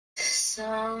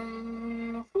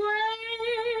Somewhere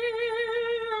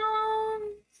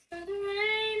over the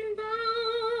rainbow,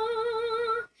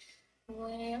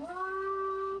 way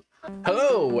up.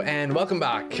 Hello and welcome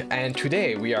back, and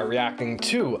today we are reacting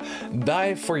to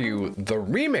Die For You, the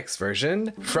remix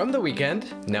version from The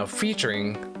Weeknd, now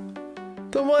featuring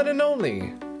the one and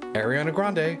only Ariana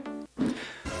Grande.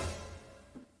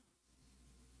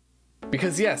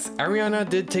 Because yes, Ariana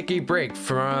did take a break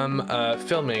from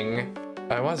filming.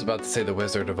 I was about to say The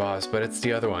Wizard of Oz, but it's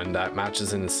the other one that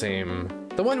matches in the same,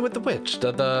 the one with the witch,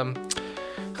 how's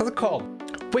it called?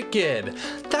 Wicked.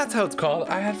 That's how it's called.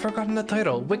 I had forgotten the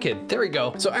title. Wicked. There we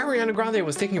go. So Ariana Grande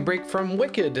was taking a break from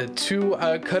Wicked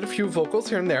to cut a few vocals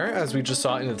here and there, as we just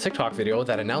saw in the TikTok video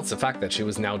that announced the fact that she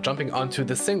was now jumping onto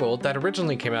the single that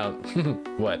originally came out,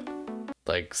 what,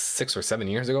 like 6 or 7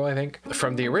 years ago, I think,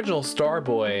 from the original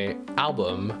Starboy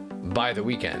album by The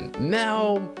Weeknd.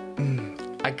 Now,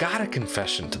 I got a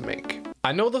confession to make.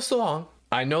 I know the song.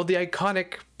 I know the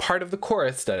iconic part of the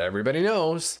chorus that everybody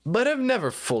knows, but I've never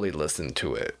fully listened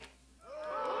to it.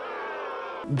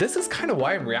 This is kind of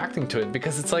why I'm reacting to it,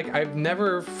 because it's like I've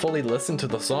never fully listened to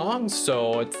the song,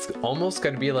 so it's almost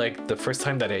gonna be like the first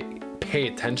time that I pay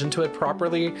attention to it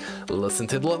properly, listen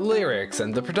to the lyrics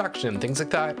and the production, things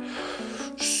like that.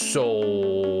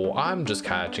 So I'm just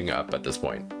catching up at this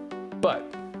point. But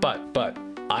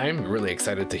I'm really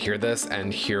excited to hear this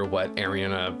and hear what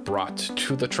Ariana brought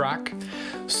to the track.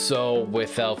 So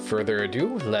without further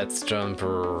ado, let's jump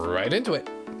right into it.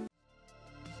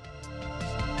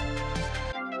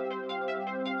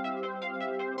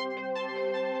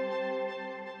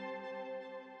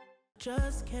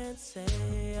 Just can't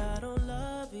say I don't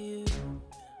love you.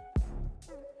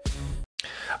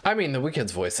 I mean, The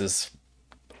Weeknd's voice is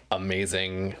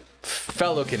amazing.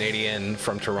 Fellow Canadian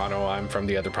from Toronto. I'm from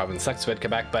the other province, Sexsmith,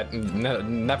 Quebec, but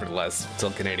nevertheless,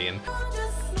 still Canadian.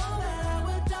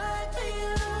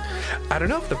 I don't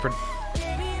know if the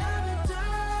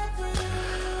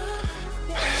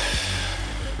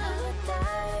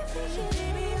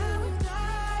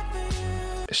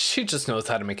she just knows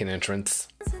how to make an entrance.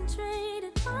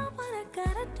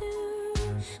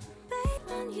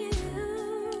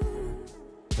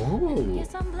 Ooh.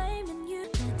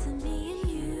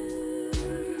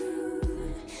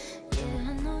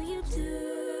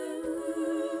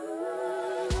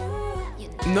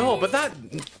 No, but that...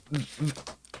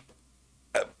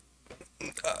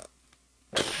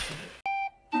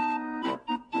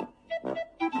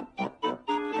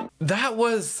 That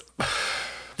was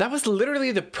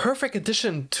literally the perfect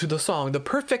addition to the song. The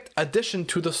perfect addition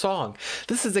to the song.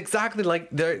 This is exactly like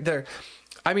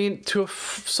I mean, to a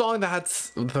song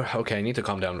that's... Okay, I need to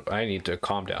calm down. I need to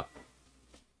calm down.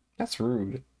 That's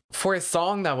rude. For a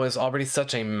song that was already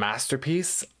such a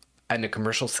masterpiece and a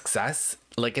commercial success,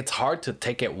 like, it's hard to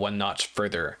take it one notch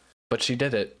further. But she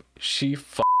did it. She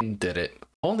f***ing did it.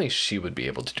 Only she would be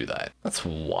able to do that. That's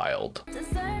wild.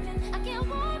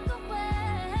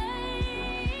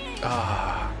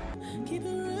 Ah.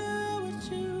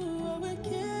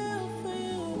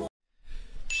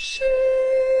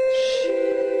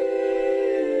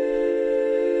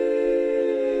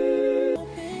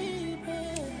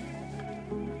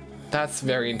 That's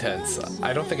very intense.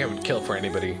 I don't think I would kill for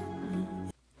anybody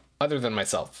other than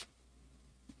myself.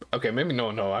 Okay, maybe no,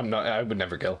 I'm not. I would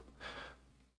never kill.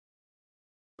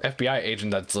 FBI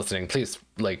agent that's listening, please,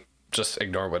 like, just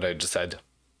ignore what I just said.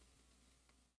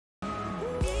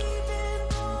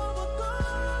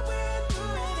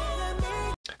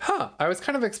 Huh, I was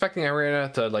kind of expecting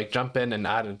Ariana to, like, jump in and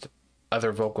add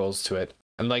other vocals to it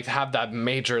and, like, have that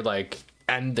major, like,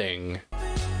 ending.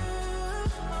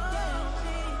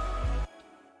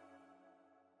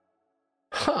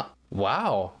 Huh,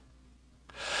 wow.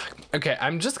 Okay,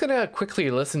 I'm just gonna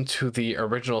quickly listen to the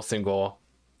original single.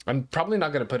 I'm probably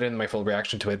not gonna put in my full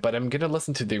reaction to it, but I'm gonna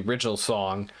listen to the original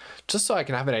song just so I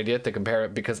can have an idea to compare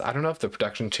it, because I don't know if the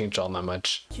production changed all that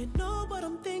much. You know what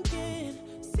I'm thinking,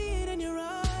 see it in your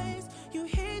eyes, you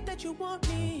hate that you want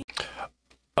me.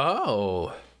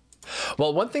 Oh.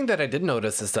 Well, one thing that I did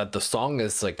notice is that the song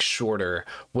is, like, shorter,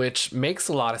 which makes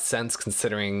a lot of sense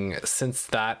considering since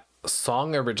that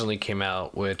song originally came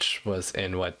out, which was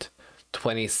in what,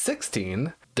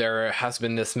 2016, there has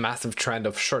been this massive trend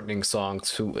of shortening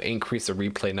songs to increase the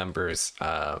replay numbers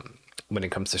when it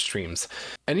comes to streams.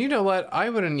 And you know what, I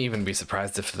wouldn't even be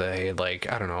surprised if they,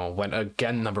 like, I don't know, went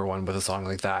again #1 with a song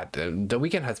like that. The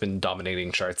Weeknd has been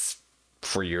dominating charts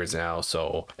for years now,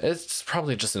 so it's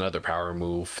probably just another power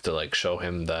move to, like, show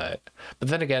him that. But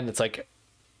then again, it's like,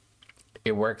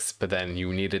 it works, but then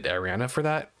you needed Ariana for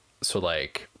that, so,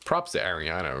 like, props to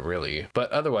Ariana, really. But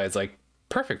otherwise, like,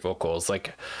 perfect vocals.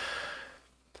 Like,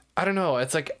 I don't know.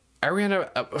 It's like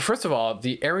Ariana. First of all,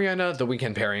 the Ariana the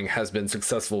Weeknd pairing has been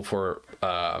successful for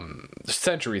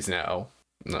centuries now.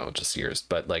 No, just years,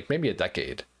 but like maybe a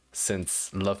decade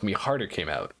since Love Me Harder came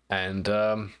out. And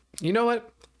you know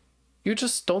what? You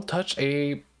just don't touch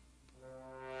a.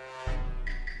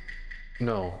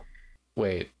 No,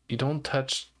 wait. You don't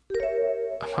touch.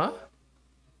 Huh?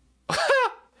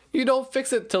 You don't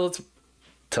fix it till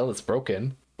it's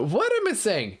broken. What am I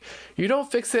saying? You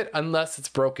don't fix it unless it's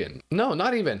broken. No,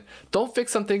 not even. Don't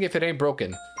fix something if it ain't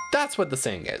broken. That's what the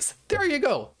saying is. There you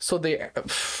go. So they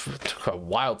took a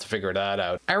while to figure that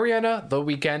out. Ariana, The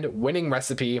Weeknd, winning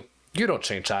recipe. You don't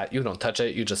change that. You don't touch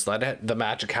it. You just let it, the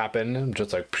magic happen. I'm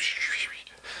just like.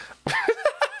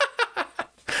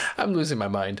 I'm losing my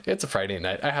mind. It's a Friday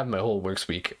night. I have my whole works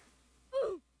week.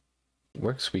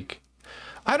 Works week.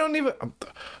 I don't even.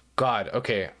 God,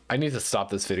 okay, I need to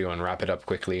stop this video and wrap it up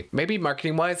quickly. Maybe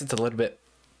marketing wise, it's a little bit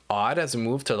odd as a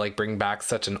move to like bring back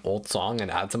such an old song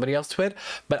and add somebody else to it.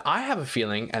 But I have a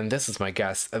feeling, and this is my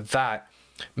guess, that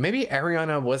maybe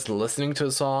Ariana was listening to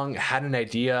a song, had an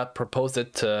idea, proposed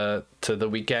it to The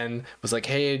Weeknd, was like,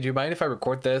 hey, do you mind if I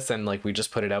record this? And like, we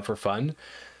just put it out for fun.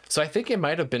 So I think it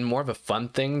might have been more of a fun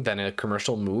thing than a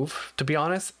commercial move, to be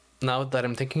honest, now that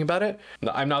I'm thinking about it.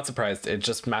 I'm not surprised. It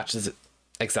just matches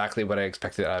exactly what I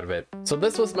expected out of it. So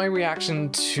this was my reaction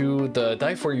to the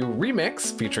Die For You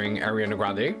remix featuring Ariana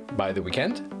Grande by The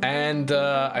Weeknd. And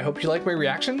I hope you liked my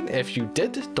reaction. If you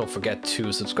did, don't forget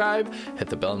to subscribe, hit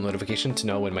the bell notification to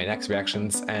know when my next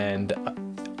reactions and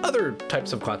other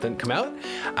types of content come out,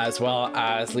 as well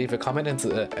as leave a comment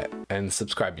and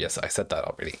subscribe. Yes, I said that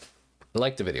already.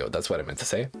 Like the video, that's what I meant to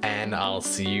say. And I'll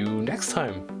see you next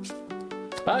time.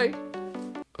 Bye.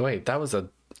 Wait, that was a...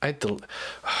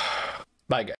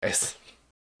 Bye, guys.